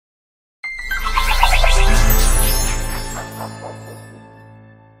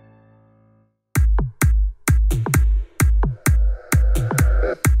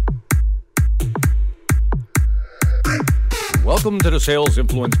Welcome to the Sales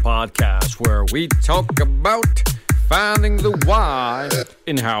Influence Podcast, where we talk about finding the why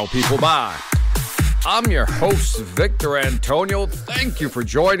in how people buy. I'm your host, Victor Antonio. Thank you for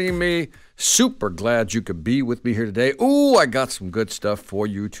joining me. Super glad you could be with me here today. Ooh, I got some good stuff for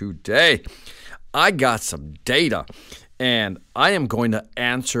you today. I got some data, and I am going to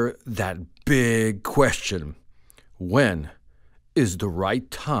answer that big question. When is the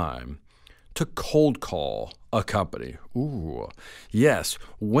right time to cold call a company? Ooh, yes.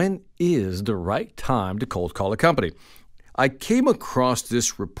 When is the right time to cold call a company? I came across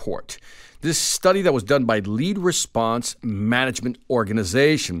this report, this study that was done by Lead Response Management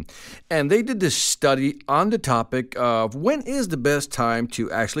Organization. And they did this study on the topic of when is the best time to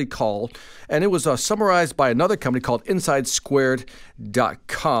actually call. And it was summarized by another company called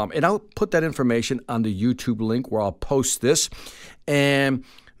InsideSquared.com. And I'll put that information on the YouTube link where I'll post this. And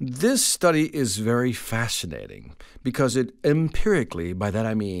this study is very fascinating because it empirically, by that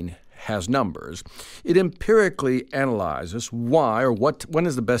I mean has numbers, it empirically analyzes why or when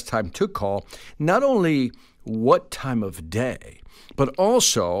is the best time to call, not only what time of day, but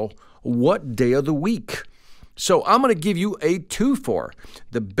also what day of the week. So I'm going to give you a 2-for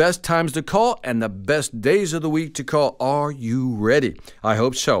the best times to call and the best days of the week to call. Are you ready? I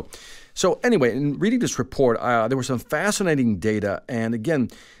hope so. So anyway, in reading this report, there was some fascinating data. And again,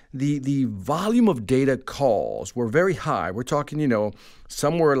 the volume of data calls were very high. We're talking,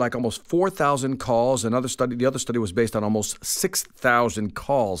 somewhere like almost 4,000 calls. The other study was based on almost 6,000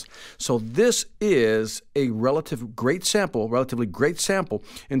 calls. So this is a relatively great sample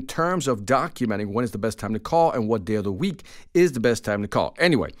in terms of documenting when is the best time to call and what day of the week is the best time to call.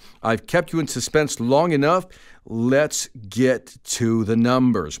 Anyway, I've kept you in suspense long enough. Let's get to the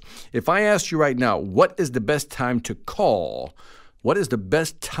numbers. If I asked you right now, what is the best time to call? What is the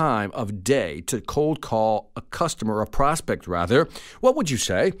best time of day to cold call a customer, a prospect rather? What would you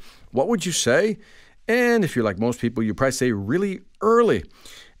say? And if you're like most people, you probably say really early.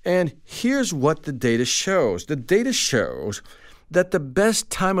 And here's what the data shows. The data shows that the best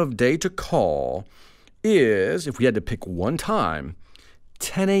time of day to call is, if we had to pick one time,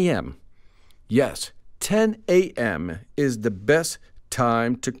 10 a.m. Yes, 10 a.m. is the best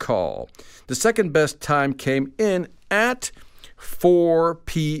time to call. The second best time came in at 4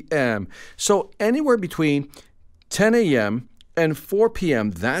 p.m. So anywhere between 10 a.m. and 4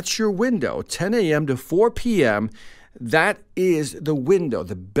 p.m., that's your window. 10 a.m. to 4 p.m., that is the window,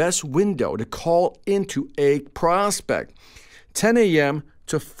 the best window to call into a prospect. 10 a.m.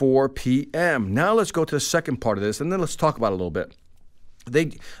 to 4 p.m. Now let's go to the second part of this, and then let's talk about it a little bit.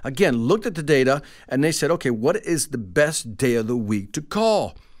 They, again, looked at the data, and they said, okay, what is the best day of the week to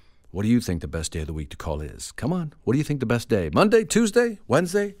call? What do you think the best day of the week to call is? Come on. What do you think the best day? Monday, Tuesday,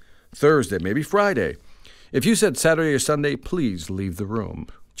 Wednesday, Thursday, maybe Friday. If you said Saturday or Sunday, please leave the room.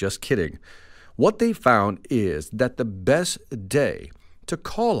 Just kidding. What they found is that the best day to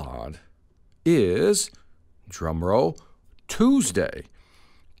call on is, drumroll, Tuesday.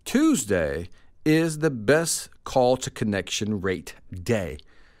 Tuesday is the best call to connection rate day.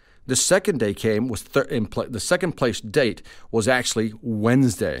 The second day the second place date was actually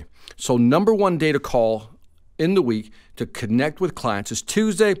Wednesday. So number one day to call in the week to connect with clients is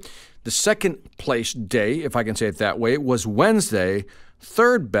Tuesday. The second place day, if I can say it that way, was Wednesday.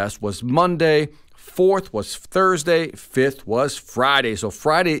 Third best was Monday. Fourth was Thursday. Fifth was Friday. So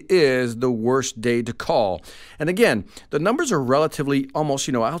Friday is the worst day to call. And again, the numbers are relatively almost,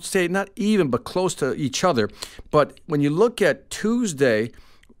 I would say not even, but close to each other. But when you look at Tuesday,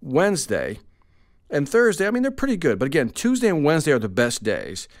 Wednesday, and Thursday, they're pretty good. But again, Tuesday and Wednesday are the best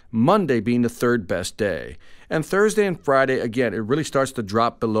days, Monday being the third best day. And Thursday and Friday, again, it really starts to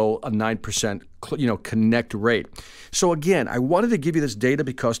drop below a 9%, connect rate. So again, I wanted to give you this data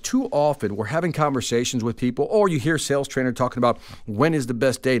because too often we're having conversations with people, or you hear a sales trainer talking about when is the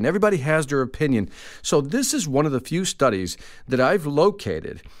best day, and everybody has their opinion. So this is one of the few studies that I've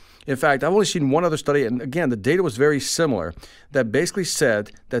located. In fact, I've only seen one other study, and again, the data was very similar, that basically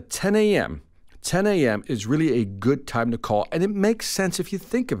said that 10 a.m. is really a good time to call, and it makes sense if you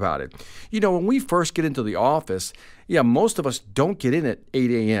think about it. When we first get into the office, most of us don't get in at 8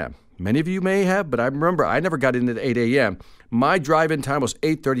 a.m. Many of you may have, but I remember I never got in at 8 a.m. My drive-in time was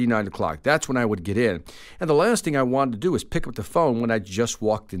 8:30, 9 o'clock. That's when I would get in. And the last thing I wanted to do is pick up the phone when I just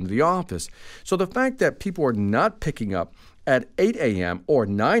walked into the office. So the fact that people are not picking up at 8 a.m. or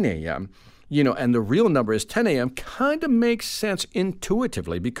 9 a.m., and the real number is 10 a.m., kind of makes sense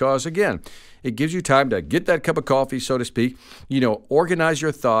intuitively because, again, it gives you time to get that cup of coffee, so to speak, organize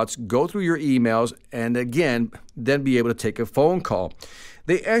your thoughts, go through your emails, and again, then be able to take a phone call.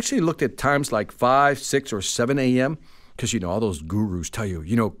 They actually looked at times like 5, 6, or 7 a.m., because, all those gurus tell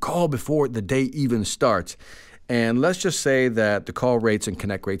you, call before the day even starts. And let's just say that the call rates and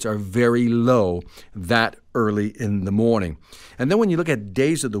connect rates are very low that early in the morning. And then when you look at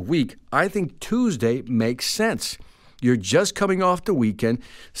days of the week, I think Tuesday makes sense. You're just coming off the weekend.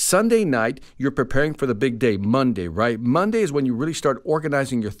 Sunday night, you're preparing for the big day, Monday, right? Monday is when you really start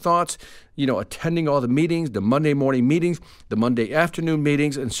organizing your thoughts, attending all the meetings, the Monday morning meetings, the Monday afternoon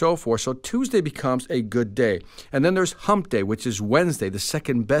meetings, and so forth. So Tuesday becomes a good day. And then there's hump day, which is Wednesday, the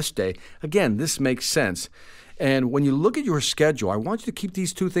second best day. Again, this makes sense. And when you look at your schedule, I want you to keep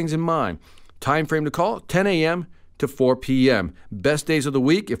these two things in mind. Time frame to call, 10 a.m. to 4 p.m. Best days of the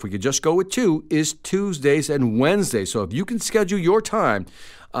week, if we could just go with 2, is Tuesdays and Wednesdays. So if you can schedule your time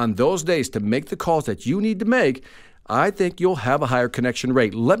on those days to make the calls that you need to make, I think you'll have a higher connection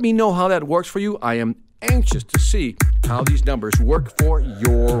rate. Let me know how that works for you. I am anxious to see how these numbers work for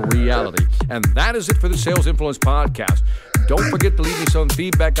your reality. And that is it for the Sales Influence Podcast. Don't forget to leave me some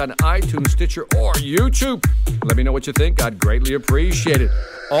feedback on iTunes, Stitcher, or YouTube. Let me know what you think. I'd greatly appreciate it.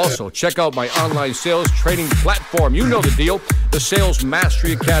 Also, check out my online sales training platform. You know the deal, the Sales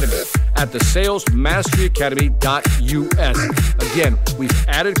Mastery Academy at thesalesmasteryacademy.us. Again, we've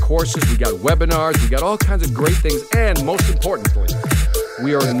added courses, we got webinars, we got all kinds of great things, and most importantly,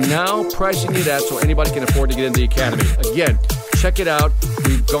 we are now pricing it out so anybody can afford to get into the academy. Again, check it out.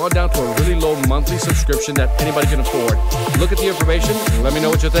 We've gone down to a really low monthly subscription that anybody can afford. Look at the information and let me know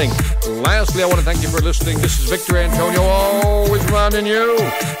what you think. Lastly, I want to thank you for listening. This is Victor Antonio, always reminding you,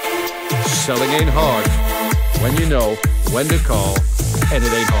 selling ain't hard when you know when to call, and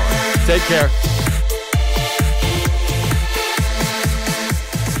it ain't hard. Take care.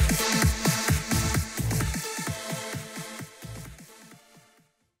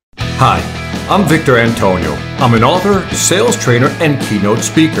 Hi, I'm Victor Antonio. I'm an author, sales trainer, and keynote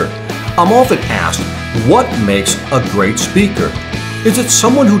speaker. I'm often asked, what makes a great speaker? Is it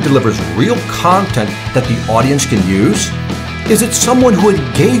someone who delivers real content that the audience can use? Is it someone who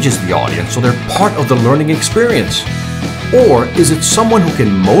engages the audience so they're part of the learning experience? Or is it someone who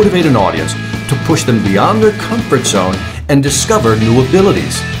can motivate an audience to push them beyond their comfort zone and discover new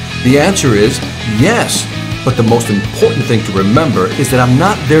abilities? The answer is yes. But the most important thing to remember is that I'm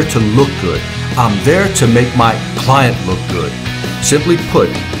not there to look good. I'm there to make my client look good. Simply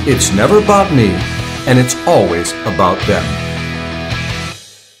put, it's never about me, and it's always about them.